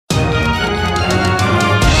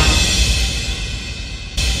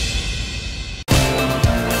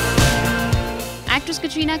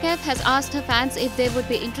Katrina Kaif has asked her fans if they would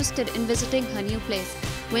be interested in visiting her new place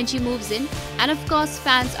when she moves in, and of course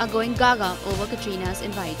fans are going gaga over Katrina's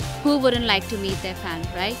invite. Who wouldn't like to meet their fan,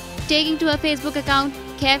 right? Taking to her Facebook account,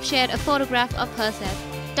 Kaif shared a photograph of herself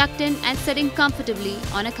tucked in and sitting comfortably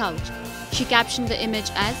on a couch. She captioned the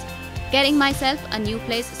image as, "Getting myself a new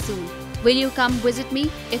place soon. Will you come visit me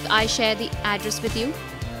if I share the address with you?"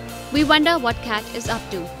 We wonder what Kat is up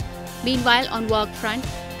to. Meanwhile, on work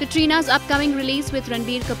front, Katrina's upcoming release with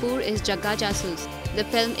Ranbir Kapoor is Jagga Jasoos. The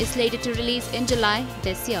film is slated to release in July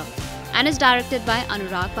this year and is directed by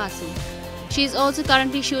Anurag Basu. She is also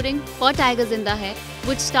currently shooting for Tiger Zinda Hai,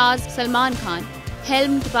 which stars Salman Khan,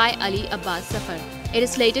 helmed by Ali Abbas Zafar. It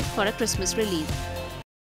is slated for a Christmas release.